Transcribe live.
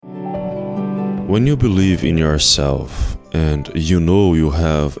When you believe in yourself and you know you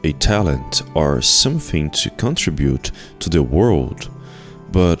have a talent or something to contribute to the world,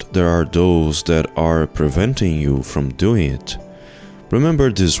 but there are those that are preventing you from doing it,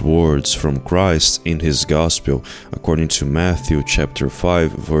 remember these words from Christ in his Gospel according to Matthew chapter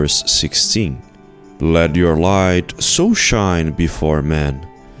 5 verse 16. Let your light so shine before men,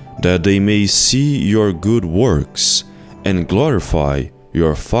 that they may see your good works and glorify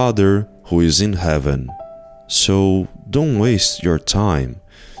your Father who is in heaven. So don't waste your time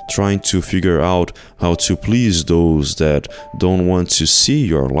trying to figure out how to please those that don't want to see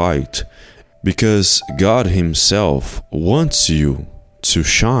your light, because God Himself wants you to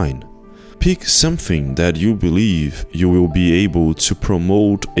shine. Pick something that you believe you will be able to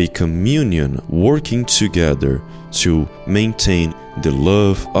promote a communion working together to maintain the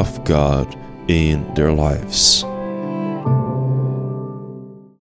love of God in their lives.